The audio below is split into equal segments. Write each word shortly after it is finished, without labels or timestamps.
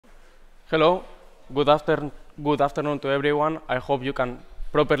Hello, good afternoon to everyone. I hope you can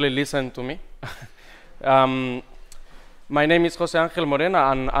properly listen to me. My name is Jose Angel Morena,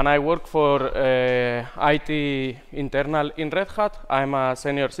 and I work for IT internal in Red Hat. I'm a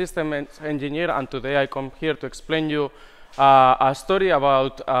senior system engineer, and today I come here to explain you a story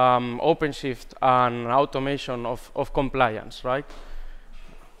about OpenShift and automation of compliance, right?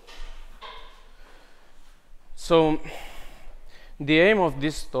 So, the aim of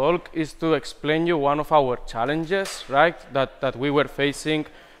this talk is to explain you one of our challenges, right, that we were facing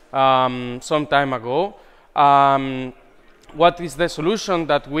some time ago. What is the solution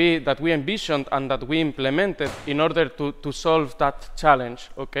that we envisioned and that we implemented in order to solve that challenge?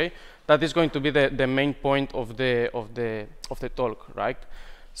 Okay, that is going to be the main point of the talk, right?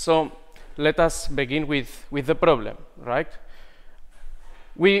 So let us begin with the problem, right?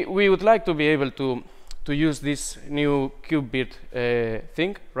 We would like to be able to use this new KubeVirt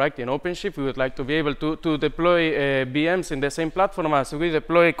thing, right, in OpenShift. We would like to be able to deploy VMs in the same platform as we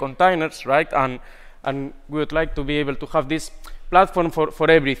deploy containers, right, and we would like to be able to have this platform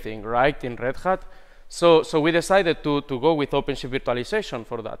for everything, right, in Red Hat. So we decided to go with OpenShift VIrtualization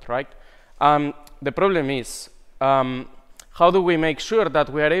for that, right? The problem is, how do we make sure that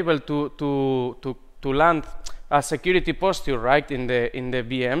we are able to land a security posture, right, in the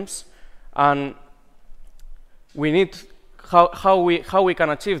VMs, and we need how we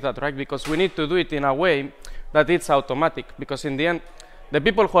can achieve that, right? Because we need to do it in a way that it's automatic. Because in the end, the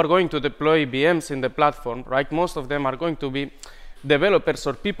people who are going to deploy VMs in the platform, right, most of them are going to be developers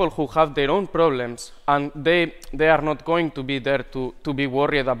or people who have their own problems, and they are not going to be there to be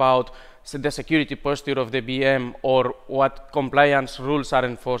worried about the security posture of the VM or what compliance rules are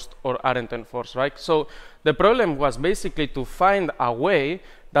enforced or aren't enforced, right? So the problem was basically to find a way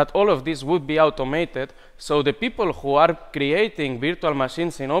that all of this would be automated, so the people who are creating virtual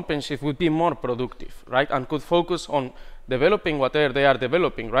machines in OpenShift would be more productive, right, and could focus on developing whatever they are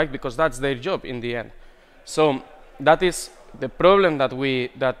developing, right, because that's their job in the end. So that is the problem that we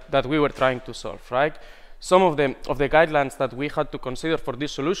were trying to solve, right? Some of the guidelines that we had to consider for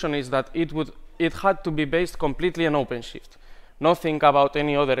this solution is that it had to be based completely on OpenShift, nothing about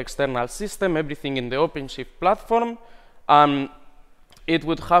any other external system, everything in the OpenShift platform. It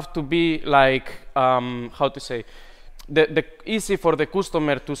would have to be like, how to say, the easy for the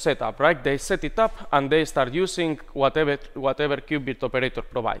customer to set up, right? They set it up and they start using whatever KubeVirt operator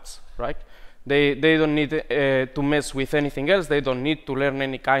provides, right? They don't need to mess with anything else. They don't need to learn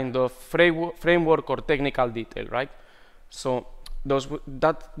any kind of framework or technical detail, right? So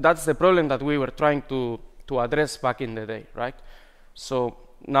that's the problem that we were trying to address back in the day, right? So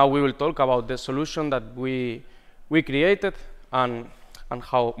now we will talk about the solution that we created and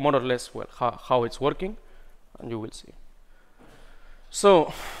how, more or less, well, how it's working, and you will see.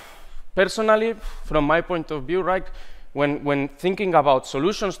 So, personally, from my point of view, right, when thinking about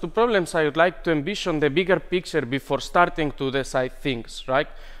solutions to problems, I would like to envision the bigger picture before starting to decide things, right?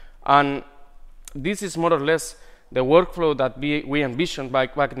 And this is more or less the workflow that we envisioned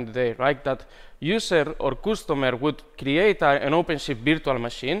back in the day, right? That user or customer would create an OpenShift virtual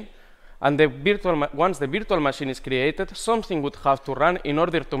machine, and once the virtual machine is created, something would have to run in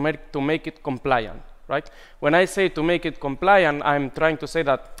order to make it compliant, right? When I say to make it compliant, I'm trying to say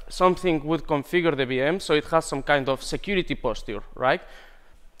that something would configure the VM so it has some kind of security posture, right?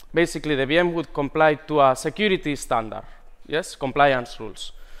 Basically, the VM would comply to a security standard, yes, compliance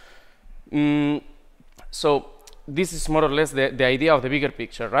rules. So this is more or less the idea of the bigger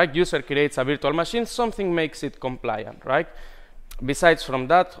picture, right? User creates a virtual machine, something makes it compliant, right? Besides from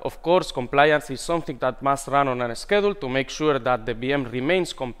that, of course, compliance is something that must run on a schedule to make sure that the VM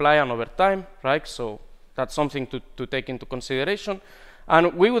remains compliant over time, right? So that's something to take into consideration.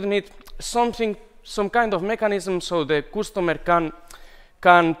 And we would need some kind of mechanism so the customer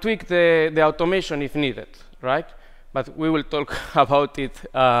can tweak the automation if needed, right? But we will talk about it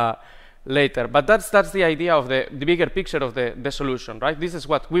later. But that's the idea of the bigger picture of the solution, right? This is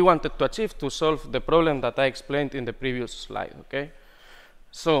what we wanted to achieve to solve the problem that I explained in the previous slide, okay?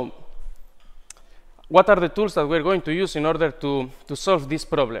 So what are the tools that we're going to use in order to solve this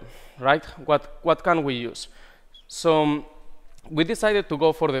problem, right? What can we use? So we decided to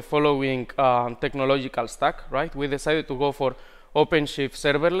go for the following technological stack, right? We decided to go for OpenShift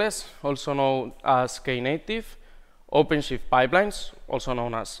serverless, also known as Knative, OpenShift pipelines, also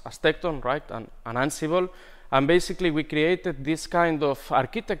known as Tekton, right, and Ansible. And basically, we created this kind of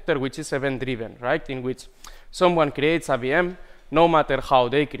architecture which is event-driven, right, in which someone creates a VM, no matter how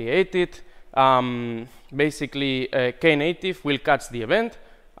they create it. Basically, Knative will catch the event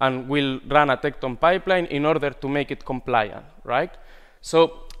and will run a Tekton pipeline in order to make it compliant, right?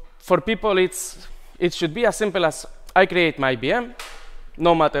 So for people, it should be as simple as I create my VM,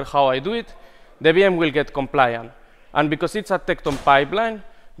 no matter how I do it, the VM will get compliant. And because it's a Tekton pipeline,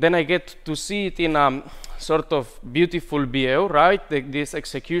 then I get to see it in a sort of beautiful BAO, right? This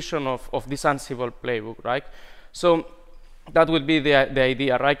execution of this Ansible playbook, right? So that would be the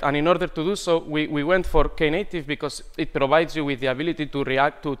idea, right? And in order to do so, we went for Knative because it provides you with the ability to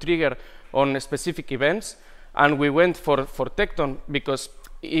react to trigger on specific events. And we went for Tekton because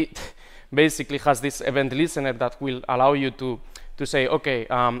it basically has this event listener that will allow you to say, okay,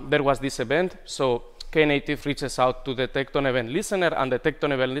 there was this event, so Knative reaches out to the Tekton event listener, and the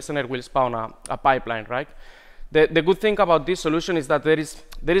Tekton event listener will spawn a pipeline, right? The good thing about this solution is that there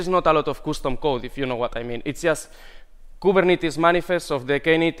is not a lot of custom code, if you know what I mean. It's just Kubernetes manifest of the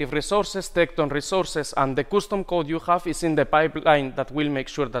Knative resources, Tekton resources, and the custom code you have is in the pipeline that will make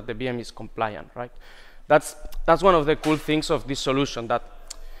sure that the VM is compliant, right? That's one of the cool things of this solution, that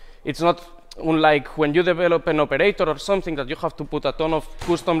it's not unlike when you develop an operator or something that you have to put a ton of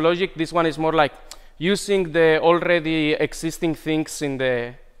custom logic. This one is more like using the already existing things in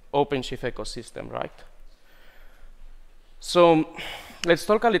the OpenShift ecosystem, right? So let's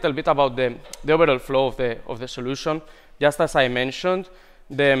talk a little bit about the overall flow of the solution. Just as I mentioned,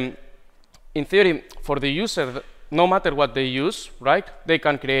 in theory, for the user, no matter what they use, right, they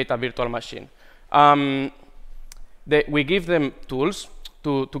can create a virtual machine. We give them tools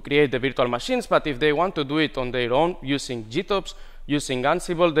to create the virtual machines, but if they want to do it on their own using GitOps, using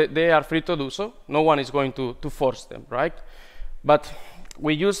Ansible, they are free to do so. No one is going to force them, right? But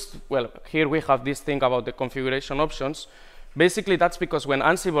we use, well, here we have this thing about the configuration options. Basically, that's because when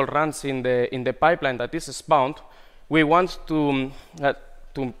Ansible runs in the pipeline that is spawned, we want to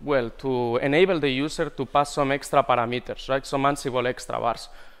enable the user to pass some extra parameters, right? Some Ansible extra bars.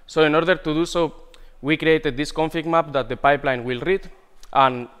 So in order to do so, we created this config map that the pipeline will read,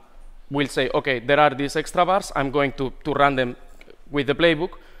 and we'll say, okay, there are these extra bars. I'm going to run them with the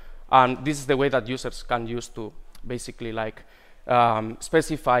playbook, and this is the way that users can use to basically like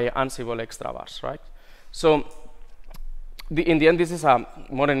specify Ansible extra bars, right? So in the end, this is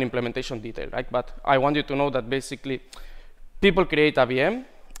more an implementation detail, right? But I want you to know that basically people create a VM,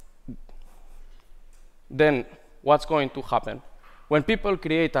 then what's going to happen? When people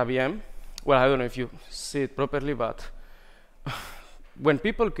create a VM, well, I don't know if you see it properly, but when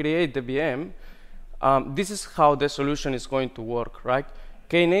people create the VM, this is how the solution is going to work, right?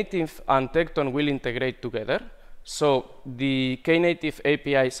 Knative and Tekton will integrate together. So the Knative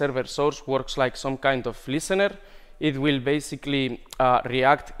API server source works like some kind of listener. It will basically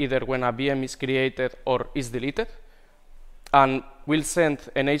react either when a VM is created or is deleted, and will send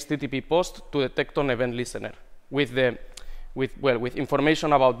an HTTP post to the Tekton event listener with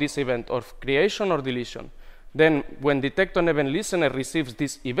information about this event of creation or deletion. Then when the Tekton event listener receives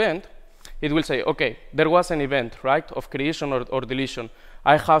this event, it will say, okay, there was an event, right, of creation or deletion.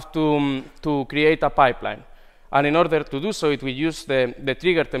 I have to create a pipeline. And in order to do so, it will use the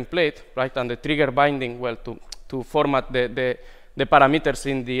trigger template, right, and the trigger binding, well, to format the parameters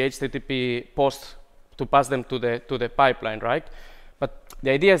in the HTTP post to pass them to the pipeline, right? But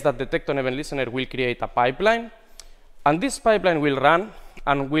the idea is that the Tekton event listener will create a pipeline, and this pipeline will run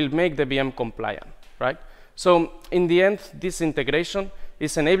and will make the VM compliant, right? So in the end, this integration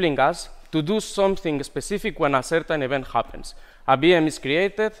is enabling us to do something specific when a certain event happens. A VM is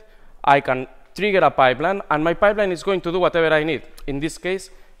created, I can trigger a pipeline, and my pipeline is going to do whatever I need. In this case,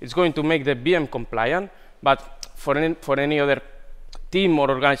 it's going to make the VM compliant, but for any other team or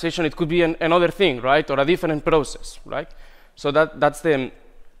organization, it could be another thing, right, or a different process, right? So that's the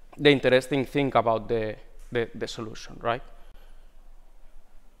interesting thing about the solution, right?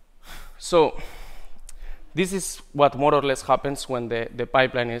 So this is what more or less happens when the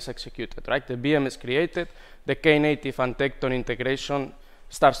pipeline is executed, right? The VM is created, the Knative and Tekton integration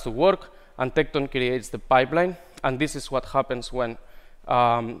starts to work, and Tekton creates the pipeline, and this is what happens when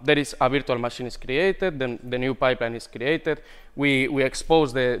there is a virtual machine is created, then the new pipeline is created. We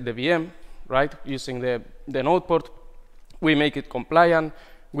expose the VM, right, using the node port. We make it compliant.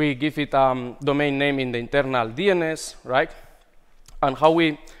 We give it a domain name in the internal DNS, right? And how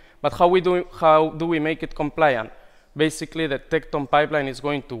do we make it compliant? Basically, the Tekton pipeline is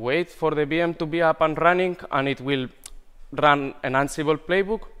going to wait for the VM to be up and running, and it will run an Ansible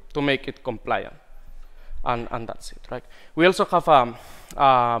playbook to make it compliant. And that's it, right? We also have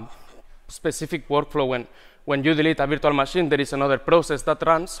a specific workflow when you delete a virtual machine, there is another process that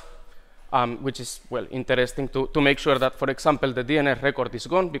runs, which is, well, interesting to make sure that, for example, the DNS record is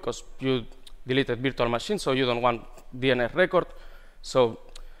gone because you deleted virtual machine, so you don't want DNS record. So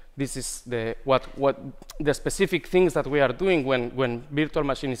this is what the specific things that we are doing when virtual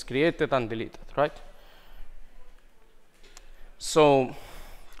machine is created and deleted, right? So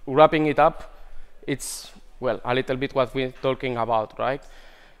wrapping it up, it's, well, a little bit what we're talking about, right?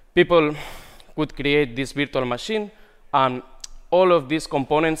 People could create this virtual machine, and all of these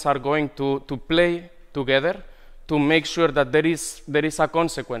components are going to play together to make sure that there is a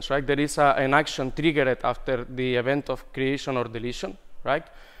consequence, right? There is an action triggered after the event of creation or deletion, right?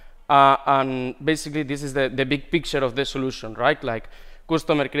 And basically, this is the big picture of the solution, right? Like,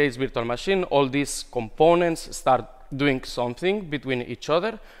 customer creates virtual machine, all these components start doing something between each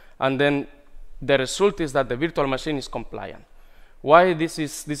other, and then the result is that the virtual machine is compliant. Why this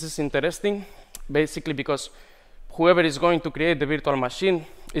is interesting? Basically because whoever is going to create the virtual machine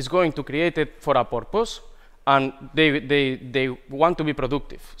is going to create it for a purpose, and they want to be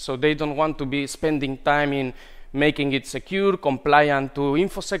productive. So they don't want to be spending time in making it secure, compliant to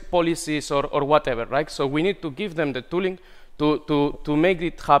InfoSec policies or whatever, right? So we need to give them the tooling to make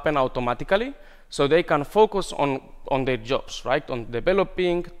it happen automatically, so they can focus on their jobs, right? On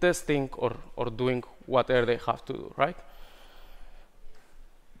developing, testing, or doing whatever they have to do, right?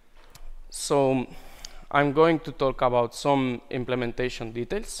 So I'm going to talk about some implementation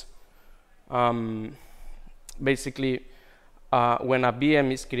details. Basically, when a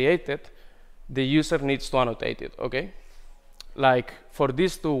VM is created, the user needs to annotate it, okay? Like, for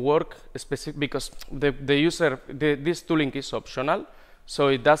this to work, because this tooling is optional, so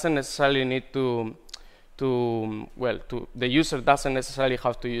it doesn't necessarily need the user doesn't necessarily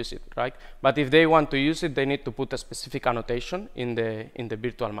have to use it, right? But if they want to use it, they need to put a specific annotation in the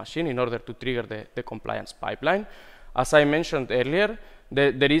virtual machine in order to trigger the compliance pipeline. As I mentioned earlier,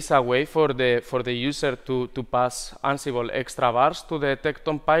 there is a way for the user to pass Ansible extra bars to the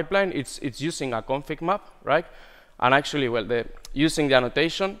Tekton pipeline. It's using a config map, right? And actually, well, using the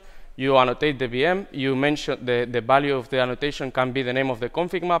annotation, you annotate the VM, you mention the value of the annotation can be the name of the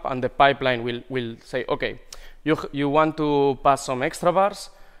config map, and the pipeline will say, okay, you want to pass some extra bars.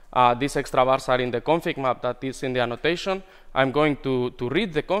 These extra bars are in the config map that is in the annotation. I'm going to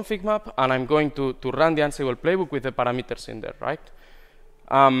read the config map, and I'm going to run the Ansible playbook with the parameters in there, right?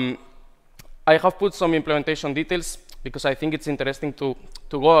 I have put some implementation details because I think it's interesting to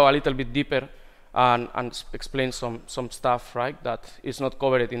go a little bit deeper and explain some stuff, right, that is not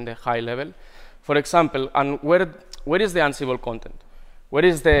covered in the high level. For example, and where is the Ansible content? Where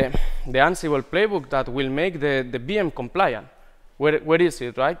is the Ansible playbook that will make the VM compliant? Where is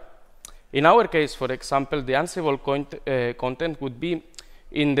it, right? In our case, for example, the Ansible content would be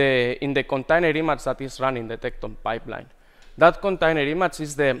in the container image that is running the Tekton pipeline. That container image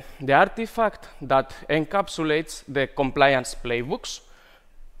is the artifact that encapsulates the compliance playbooks.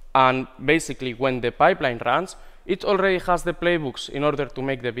 And basically, when the pipeline runs, it already has the playbooks in order to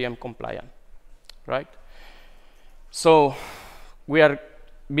make the VM compliant, right? So we are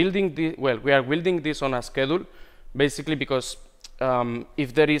building this on a schedule, basically because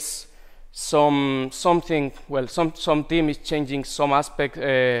if there is some team is changing some aspect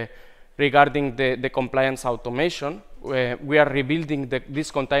regarding the compliance automation, we are rebuilding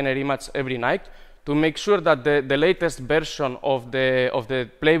this container image every night to make sure that the latest version of the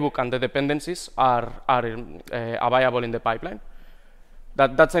playbook and the dependencies are available in the pipeline.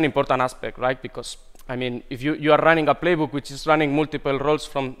 That's an important aspect, right? Because I mean, if you are running a playbook which is running multiple roles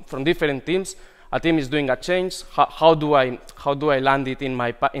from different teams, a team is doing a change. How do I land it in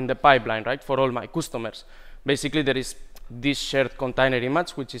the pipeline, right? For all my customers, basically there is this shared container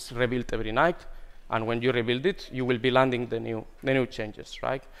image which is rebuilt every night, and when you rebuild it, you will be landing the new changes,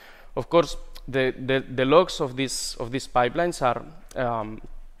 right? Of course, the logs of these pipelines are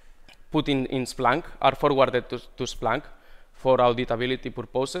put in Splunk, are forwarded to Splunk for auditability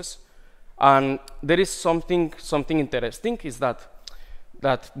purposes. And there is something interesting is that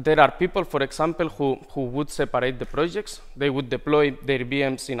there are people, for example, who would separate the projects. They would deploy their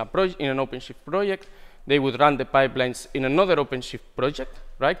VMs in an OpenShift project. They would run the pipelines in another OpenShift project,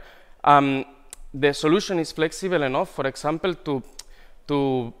 right? The solution is flexible enough, for example,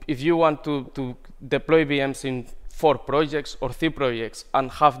 if you want to deploy VMs in 4 projects or 3 projects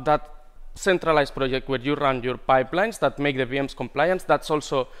and have that centralized project where you run your pipelines that make the VMs compliant, that's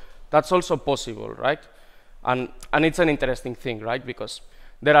also possible, right? And it's an interesting thing, right? Because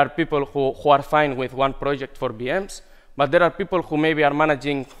there are people who are fine with one project for VMs, but there are people who maybe are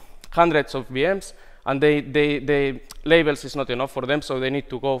managing hundreds of VMs, and the labels is not enough for them, so they need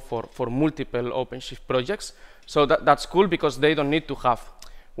to go for multiple OpenShift projects. So that's cool because they don't need to have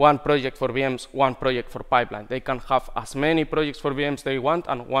one project for VMs, one project for pipeline. They can have as many projects for VMs they want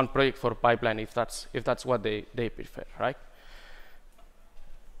and one project for pipeline if that's what they prefer, right?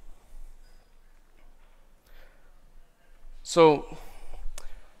 So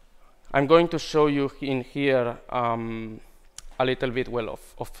I'm going to show you in here a little bit, well,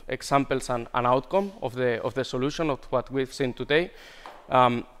 of examples and outcome of the solution of what we've seen today.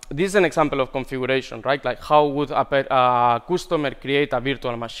 This is an example of configuration, right? Like how would a customer create a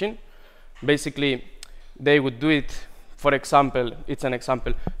virtual machine? Basically, they would do it, for example, it's an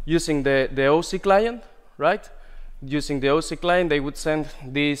example, using the OC client, right? Using the OC client, they would send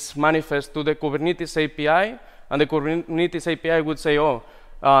this manifest to the Kubernetes API, and the Kubernetes API would say, oh,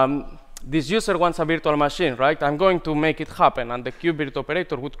 this user wants a virtual machine, right? I'm going to make it happen, and the KubeVirt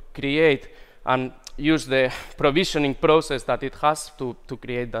operator would create and use the provisioning process that it has to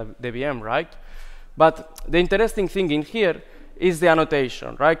create the VM, right? But the interesting thing in here is the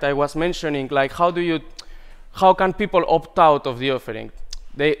annotation, right? I was mentioning, like, how can people opt out of the offering?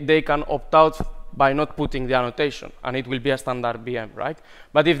 They can opt out by not putting the annotation, and it will be a standard VM, right?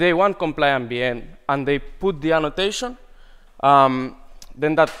 But if they want compliant VM and they put the annotation,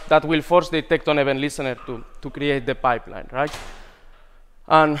 then that will force the Tekton event listener to create the pipeline, right?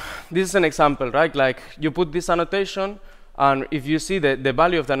 And this is an example, right? Like you put this annotation, and if you see the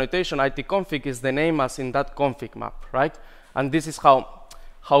value of the annotation, itconfig is the name as in that config map, right? And this is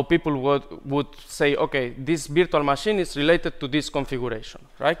how people would say, okay, this virtual machine is related to this configuration,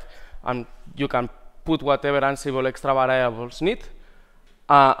 right? And you can put whatever Ansible extra variables need,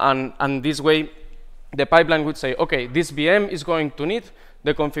 and this way the pipeline would say, okay, this VM is going to need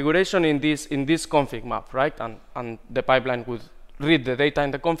the configuration in this config map, right? And the pipeline would read the data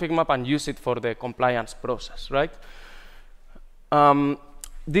in the config map and use it for the compliance process, right?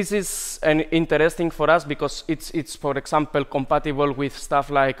 This is interesting for us because it's, for example, compatible with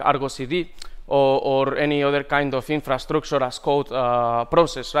stuff like Argo CD or any other kind of infrastructure as code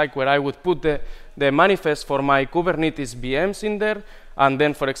process, right? Where I would put the manifest for my Kubernetes VMs in there, and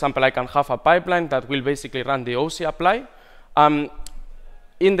then, for example, I can have a pipeline that will basically run the OC apply.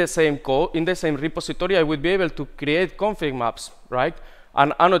 In the same code, in the same repository, I would be able to create config maps, right?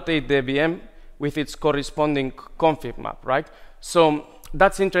 And annotate the VM with its corresponding config map, right? So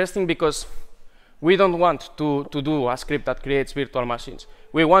that's interesting because we don't want to do a script that creates virtual machines.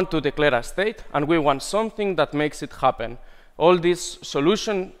 We want to declare a state, and we want something that makes it happen. All this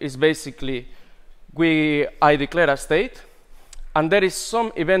solution is basically, I declare a state, and there is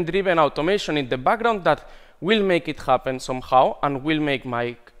some event-driven automation in the background that will make it happen somehow and will make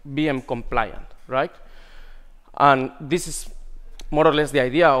my VM compliant, right? And this is more or less the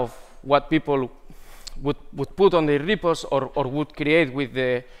idea of what people would put on their repos or would create with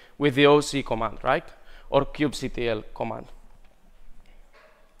the OC command, right? Or kubectl command.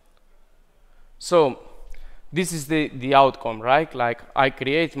 So this is the outcome, right? Like I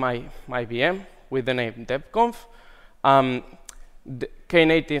create my VM with the name DevConf.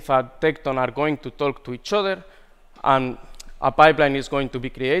 Knative and Tekton are going to talk to each other, and a pipeline is going to be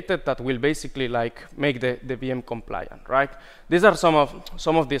created that will basically like make the VM compliant, right? These are some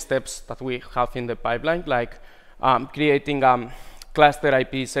of the steps that we have in the pipeline, like creating a cluster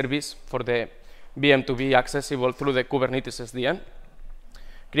IP service for the VM to be accessible through the Kubernetes SDN,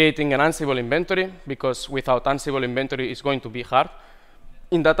 creating an Ansible inventory, because without Ansible inventory it's going to be hard.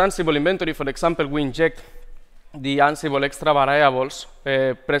 In that Ansible inventory, for example, we inject the Ansible extra variables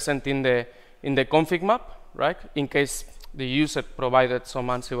present in the config map, right? In case the user provided some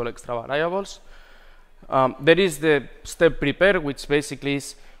Ansible extra variables. There is the step prepare, which basically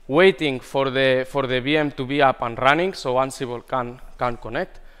is waiting for the VM to be up and running so Ansible can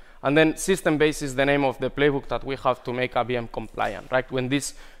connect. And then system base is the name of the playbook that we have to make a VM compliant, right? When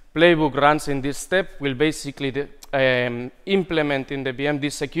this playbook runs in this step, we'll basically implement in the VM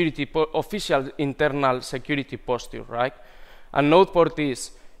this official internal security posture, right? And node port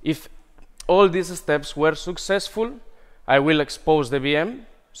is, if all these steps were successful, I will expose the VM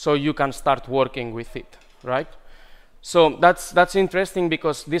so you can start working with it, right? So that's interesting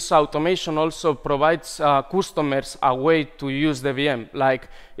because this automation also provides customers a way to use the VM. Like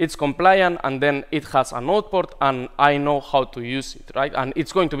it's compliant and then it has a node port and I know how to use it, right? And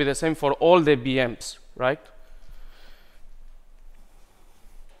it's going to be the same for all the VMs, right?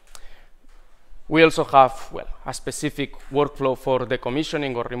 We also have, well, a specific workflow for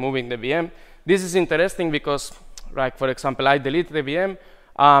decommissioning or removing the VM. This is interesting because, right, for example, I delete the VM.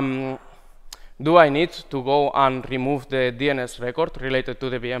 Do I need to go and remove the DNS record related to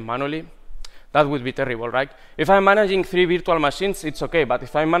the VM manually? That would be terrible, right? If I'm managing 3 virtual machines, it's okay. But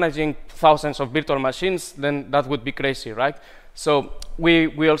if I'm managing thousands of virtual machines, then that would be crazy, right? So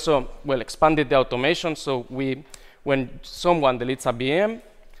we also, well, expanded the automation. So when someone deletes a VM,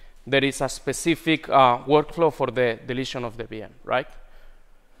 there is a specific workflow for the deletion of the VM, right?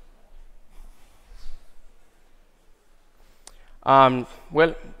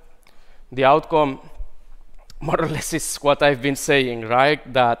 Well, the outcome more or less is what I've been saying,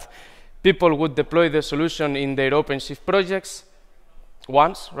 right? That people would deploy the solution in their OpenShift projects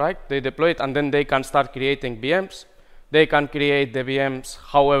once, right? They deploy it, and then they can start creating VMs. They can create the VMs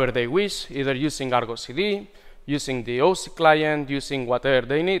however they wish, either using Argo CD, using the OC client, using whatever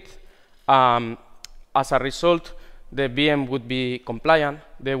they need. As a result, the VM would be compliant,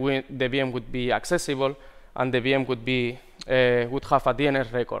 the VM would be accessible, and the VM would be would have a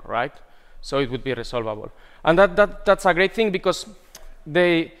DNS record, right? So it would be resolvable. And that's a great thing, because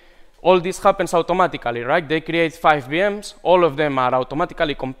all this happens automatically, right? They create 5 VMs, all of them are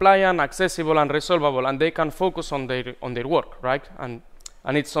automatically compliant, accessible, and resolvable, and they can focus on their work, right? And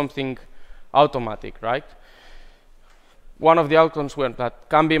it's something automatic, right? One of the outcomes that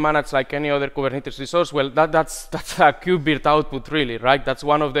can be managed like any other Kubernetes resource, well, that's a KubeVirt output, really, right? That's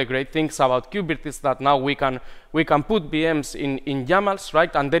one of the great things about KubeVirt, is that now we can put VMs in YAMLs,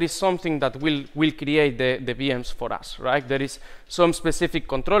 right? And there is something that will create the VMs for us, right? There is some specific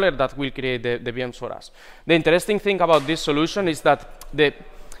controller that will create the VMs for us. The interesting thing about this solution is that the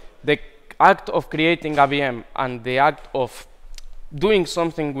act of creating a VM and the act of doing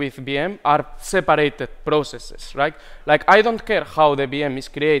something with VM are separated processes, right? Like, I don't care how the VM is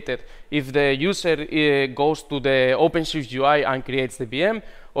created, if the user goes to the OpenShift UI and creates the VM,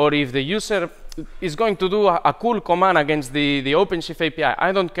 or if the user is going to do a cool command against the OpenShift API.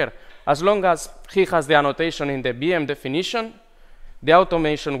 I don't care. As long as he has the annotation in the VM definition, the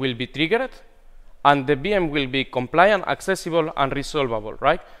automation will be triggered, and the VM will be compliant, accessible, and resolvable,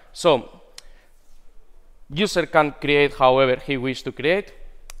 right? So user can create however he wishes to create,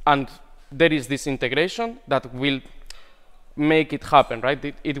 and there is this integration that will make it happen,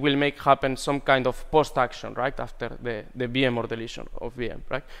 right? It will make happen some kind of post-action, right, after the VM or deletion of VM,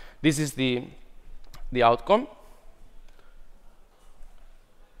 right? This is the outcome.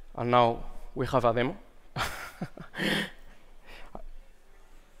 And now we have a demo.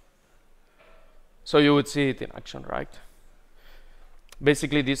 So you would see it in action, right?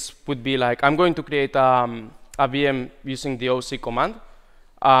 Basically, this would be like, I'm going to create a VM using the OC command.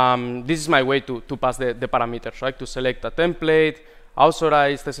 This is my way to pass the parameters, right? To select a template,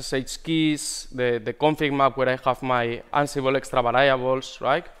 authorize the SSH keys, the config map where I have my Ansible extra variables,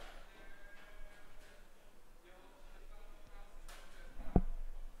 right?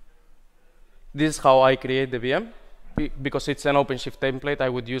 This is how I create the VM. Because it's an OpenShift template, I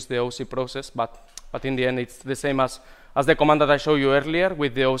would use the OC process, but in the end, it's the same as the command that I showed you earlier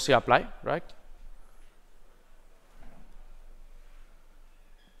with the OC apply, right?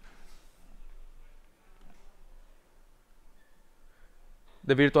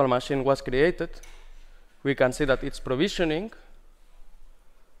 The virtual machine was created. We can see that it's provisioning.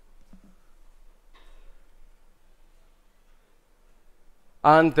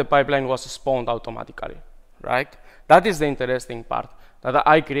 And the pipeline was spawned automatically, right? That is the interesting part, that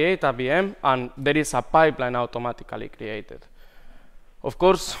I create a VM and there is a pipeline automatically created. Of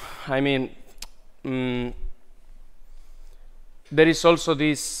course, I mean, there is also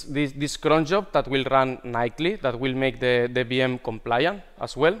this cron job that will run nightly, that will make the VM compliant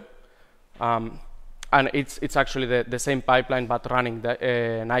as well. And it's actually the same pipeline, but running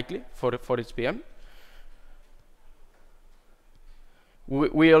nightly for its VM.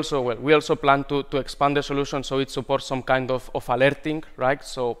 We also plan to expand the solution so it supports some kind of alerting, right?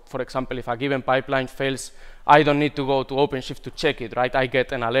 So, for example, if a given pipeline fails, I don't need to go to OpenShift to check it, right? I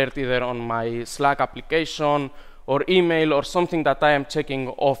get an alert either on my Slack application or email or something that I am checking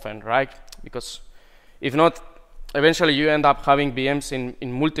often, right? Because if not, eventually you end up having VMs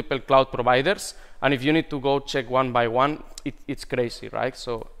in multiple cloud providers, and if you need to go check one by one, it's crazy, right?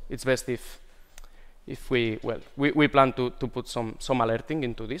 So it's best if we plan to put some alerting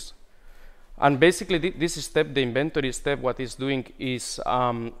into this. And basically this step, the inventory step, what it's doing is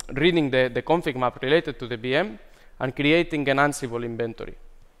reading the config map related to the VM and creating an Ansible inventory.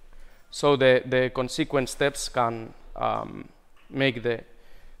 So the consequent steps can make the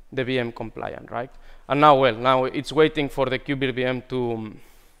VM compliant, right? And now it's waiting for the KubeVirt VM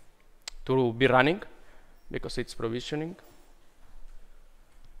to be running because it's provisioning.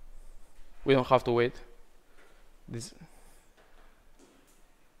 We don't have to wait. This.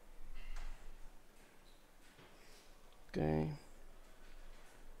 Okay.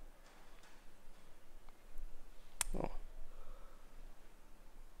 Oh.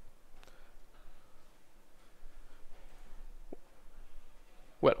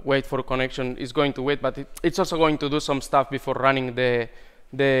 Well, wait for connection is going to wait, but it's also going to do some stuff before running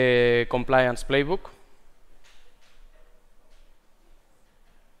the compliance playbook.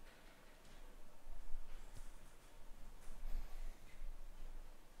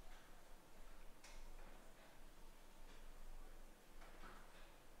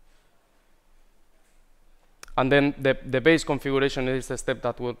 And then the base configuration is the step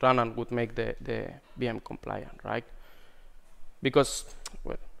that would run and would make the VM compliant, right? Because,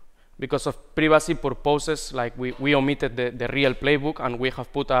 well, because of privacy purposes, like we omitted the real playbook and we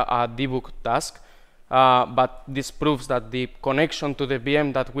have put a debug task. But this proves that the connection to the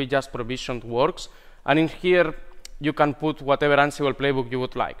VM that we just provisioned works. And in here, you can put whatever Ansible playbook you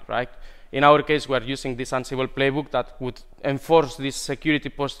would like, right? In our case, we're using this Ansible playbook that would enforce this security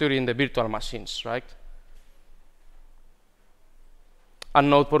posture in the virtual machines, right? And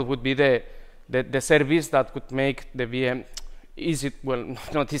Noteport would be the service that would make the VM easy, well,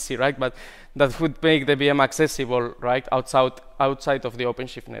 not easy, right? But that would make the VM accessible, right, outside of the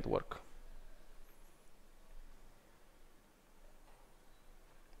OpenShift network.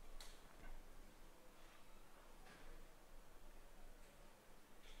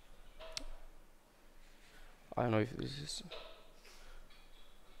 I don't know if this is...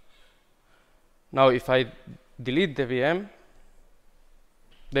 Now, if I delete the VM,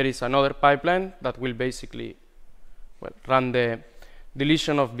 there is another pipeline that will basically, well, run the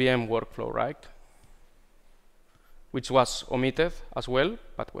deletion of VM workflow, right? Which was omitted as well,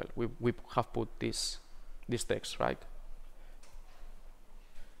 but well, we have put this text, right?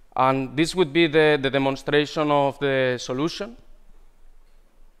 And this would be the demonstration of the solution.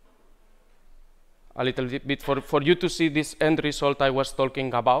 A little bit for you to see this end result I was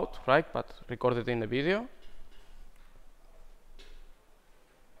talking about, right? But recorded in the video.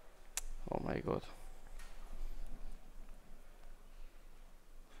 Oh my God.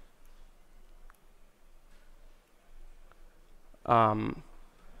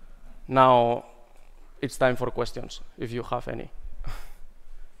 Now it's time for questions, if you have any.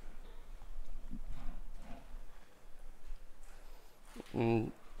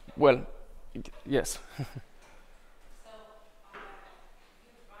 Well, yes.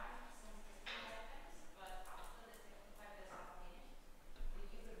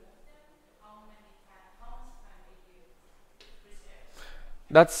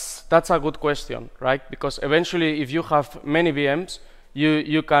 That's a good question, right? Because eventually, if you have many VMs,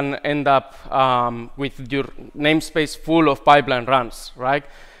 you can end up with your namespace full of pipeline runs, right?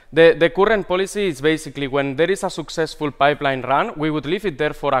 The current policy is basically when there is a successful pipeline run, we would leave it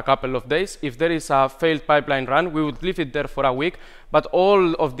there for a couple of days. If there is a failed pipeline run, we would leave it there for a week. But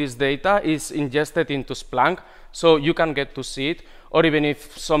all of this data is ingested into Splunk, so you can get to see it. Or even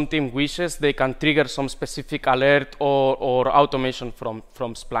if some team wishes, they can trigger some specific alert or automation from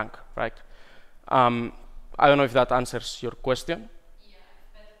Splunk, right? I don't know if that answers your question.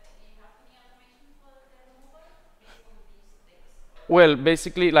 Well,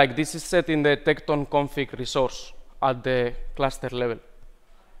 basically, like this is set in the Tekton config resource at the cluster level.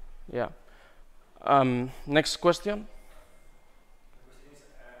 Yeah. Next question. The question is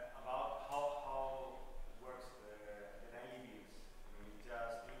about how works the daily builds.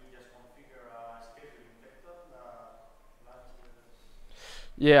 You just configure a schedule in Tekton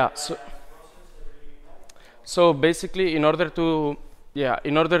yeah. So basically, in order to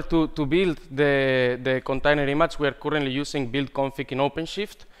build the container image, we are currently using build config in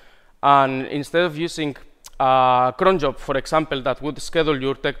OpenShift. And instead of using a cron job, for example, that would schedule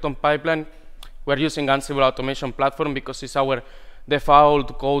your Tekton pipeline, we're using Ansible Automation Platform because it's our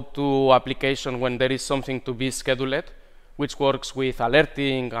default go-to application when there is something to be scheduled, which works with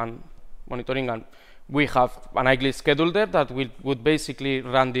alerting and monitoring. And we have an nightly scheduler that would basically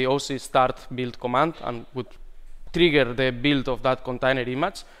run the OC start build command and would trigger the build of that container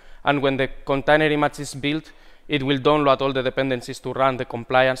image. And when the container image is built, it will download all the dependencies to run the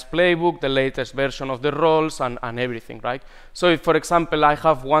compliance playbook, the latest version of the roles, and everything, right? So if, for example, I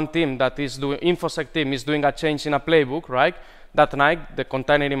have one team that is doing, InfoSec team is doing a change in a playbook, right? That night, the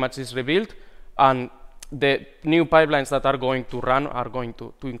container image is rebuilt, and the new pipelines that are going to run are going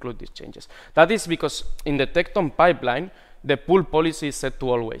to include these changes. That is because in the Tekton pipeline, the pull policy is set to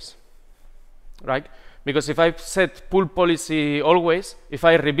always, right? Because if I set pull policy always, if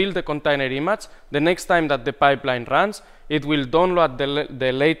I rebuild the container image, the next time that the pipeline runs, it will download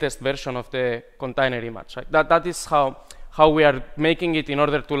the latest version of the container image. Right? That is how we are making it in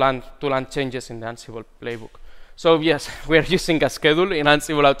order to land changes in the Ansible playbook. So yes, we are using a schedule in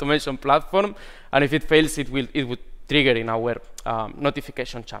Ansible Automation Platform, and if it fails, it would trigger in our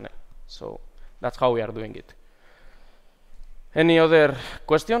notification channel. So that's how we are doing it. Any other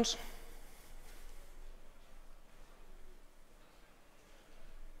questions?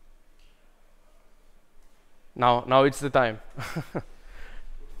 Now it's the time.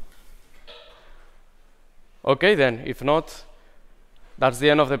 Okay, then, if not, that's the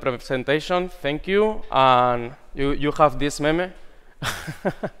end of the presentation. Thank you. And you have this meme.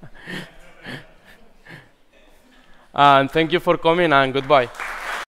 And thank you for coming, and goodbye.